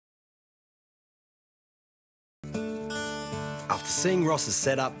After seeing Ross's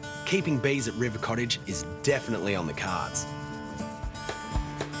setup, keeping bees at River Cottage is definitely on the cards.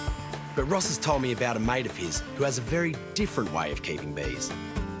 But Ross has told me about a mate of his who has a very different way of keeping bees.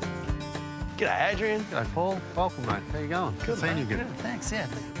 G'day, Adrian. G'day, Paul. Welcome, mate. How you going? Good seeing you again. again. Thanks, yeah.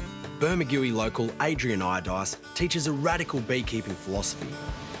 Bermagui local Adrian Iodice teaches a radical beekeeping philosophy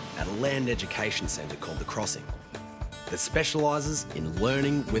at a land education centre called The Crossing that specialises in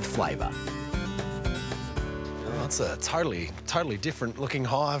learning with flavour. Oh, it's a totally different looking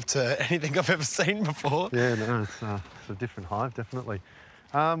hive to anything I've ever seen before. Yeah, no, it's a different hive, definitely.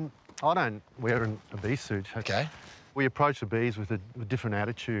 I don't wear a bee suit. Okay. We approach the bees with a different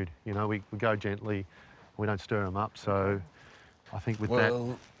attitude. You know, we go gently, we don't stir them up. So I think with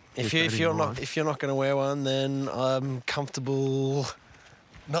that. If you're not going to wear one, then I'm comfortable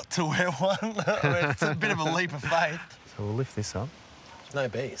not to wear one. I mean, it's a bit of a leap of faith. So we'll lift this up. No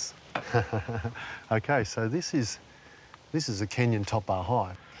bees. Okay, so this is a Kenyan top bar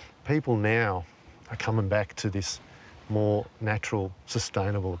hive. People now are coming back to this more natural,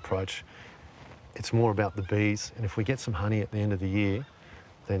 sustainable approach. It's more about the bees, and if we get some honey at the end of the year,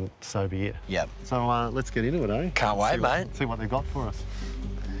 then so be it. Yep. So let's get into it, eh? Can't wait, mate. See what they've got for us.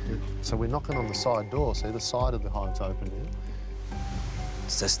 So we're knocking on the side door. See, the side of the hive's open now.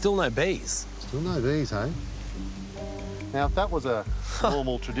 So still no bees? Still no bees, eh? Now, if that was a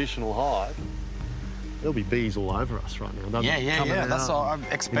normal, traditional hive, there'll be bees all over us right now. Yeah. That's all I'm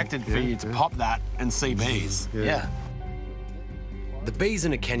expected for you to pop that and see bees. Yeah. The bees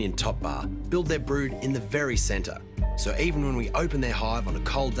in a Kenyan top bar build their brood in the very centre, so even when we open their hive on a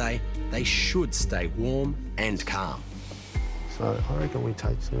cold day, they should stay warm and calm. So I reckon we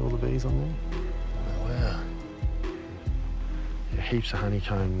take all the bees on there. Oh, wow. Yeah, heaps of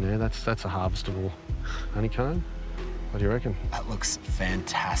honeycomb in there. That's a harvestable honeycomb. What do you reckon? That looks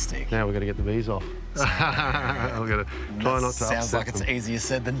fantastic. Now we've got to get the bees off. We've got to try not to Sounds like upset it's easier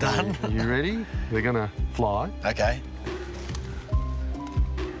said than done. Are you ready? They're going to fly. Okay.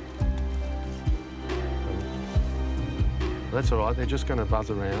 That's all right. They're just going to buzz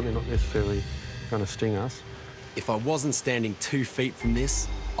around. They're not necessarily going to sting us. If I wasn't standing 2 feet from this,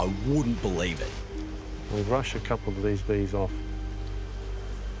 I wouldn't believe it. We'll rush a couple of these bees off.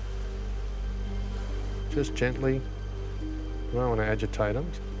 Just gently. You don't want to agitate them.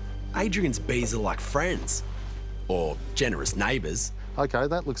 Adrian's bees are like friends, or generous neighbours. OK,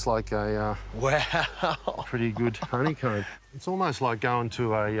 that looks like a Wow. pretty good honeycomb. It's almost like going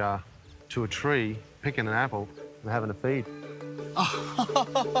to a tree, picking an apple and having a feed.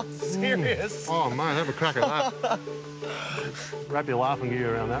 Oh, serious? Oh, mate, have a crack at that. Wrap your laughing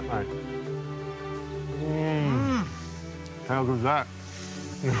gear around that, mate. How good is that?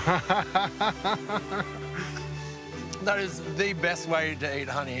 That is the best way to eat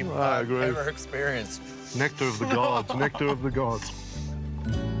honey I've ever experienced. Nectar of the gods, nectar of the gods.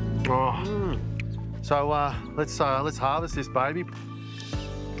 Oh. So let's harvest this baby.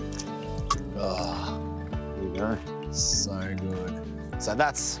 Oh, there you go. so good. So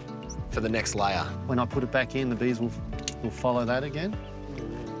that's for the next layer. When I put it back in, the bees will follow that again.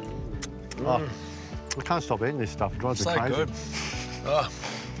 Oh, I can't stop eating this stuff. It drives me So crazy. good. Oh.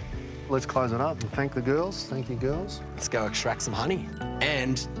 Let's close it up and thank the girls. Thank you, girls. Let's go extract some honey.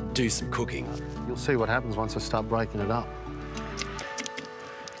 And do some cooking. You'll see what happens once I start breaking it up.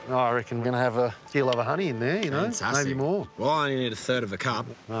 Oh, I reckon we're going to have a kilo of honey in there, you know? Fantastic. Maybe more. Well, I only need 1/3 of a cup.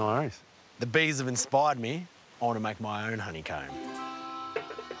 No worries. The bees have inspired me. I want to make my own honeycomb.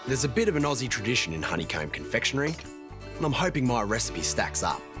 There's a bit of an Aussie tradition in honeycomb confectionery, and I'm hoping my recipe stacks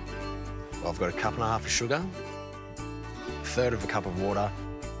up. I've got 1.5 cups of sugar, 1/3 of a cup of water,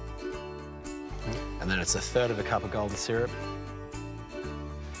 and then it's 1/3 of a cup of golden syrup,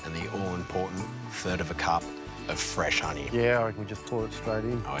 and the all-important 1/3 of a cup of fresh honey. Yeah, I reckon we just pour it straight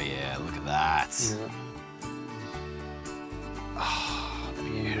in. Oh, yeah, look at that. Yeah. Oh,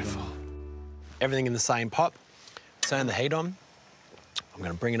 beautiful. Everything in the same pot. Turn the heat on. I'm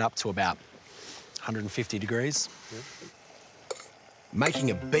going to bring it up to about 150 degrees. Yeah. Making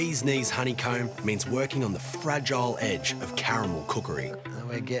a bee's knees honeycomb means working on the fragile edge of caramel cookery. And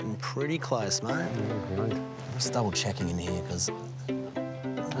we're getting pretty close, mate. Yeah, great. I'm just double checking in here because.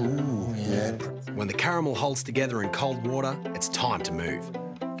 Ooh, yeah. When the caramel holds together in cold water, it's time to move.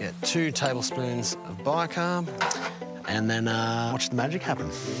 Get 2 tablespoons of bicarb and then watch the magic happen.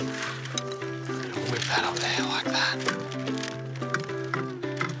 Whip that up there like that.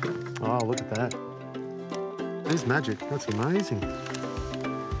 Oh, look at that. There's magic. That's amazing.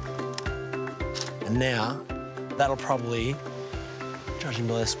 And now, that'll probably, judging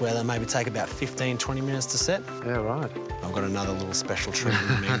by this weather, maybe take about 15, 20 minutes to set. Yeah, right. I've got another little special treat in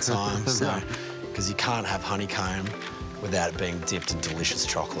the meantime, so, because you can't have honeycomb without it being dipped in delicious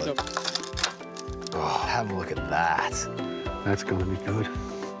chocolate. Oh, have a look at that. That's going to be good.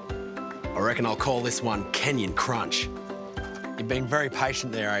 I reckon I'll call this one Kenyan Crunch. You've been very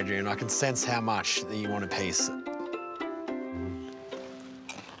patient there, Adrian. I can sense how much that you want a piece.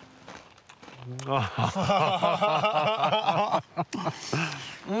 I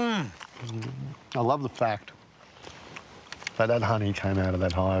love the fact that that honey came out of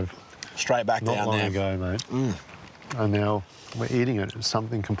that hive Straight back not down long there. ago, mate. And now we're eating it. It's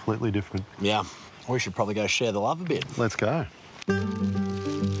something completely different. Yeah. We should probably go share the love a bit. Let's go. For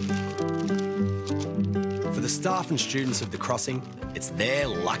the staff and students of the crossing, it's their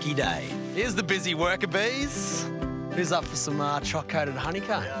lucky day. Here's the busy worker bees. Who's up for some choc-coated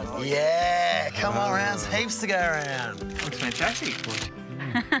honeycomb? Yeah, come on around. There's heaps to go around. Looks fantastic. What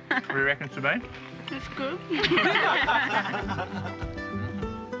do you reckon it to be? That's good.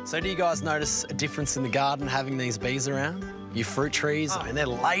 So do you guys notice a difference in the garden having these bees around? Your fruit trees, I mean, they're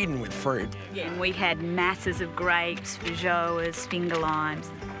laden with fruit. Yeah, and we had masses of grapes, feijoas, finger limes.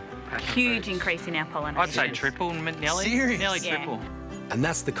 Huge increase in our pollination. I'd say triple, nearly. Serious? Nearly Yeah. triple. And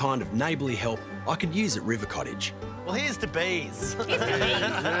that's the kind of neighbourly help I could use at River Cottage. Well, here's the bees. It's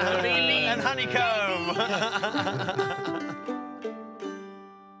the bees. And honeycomb.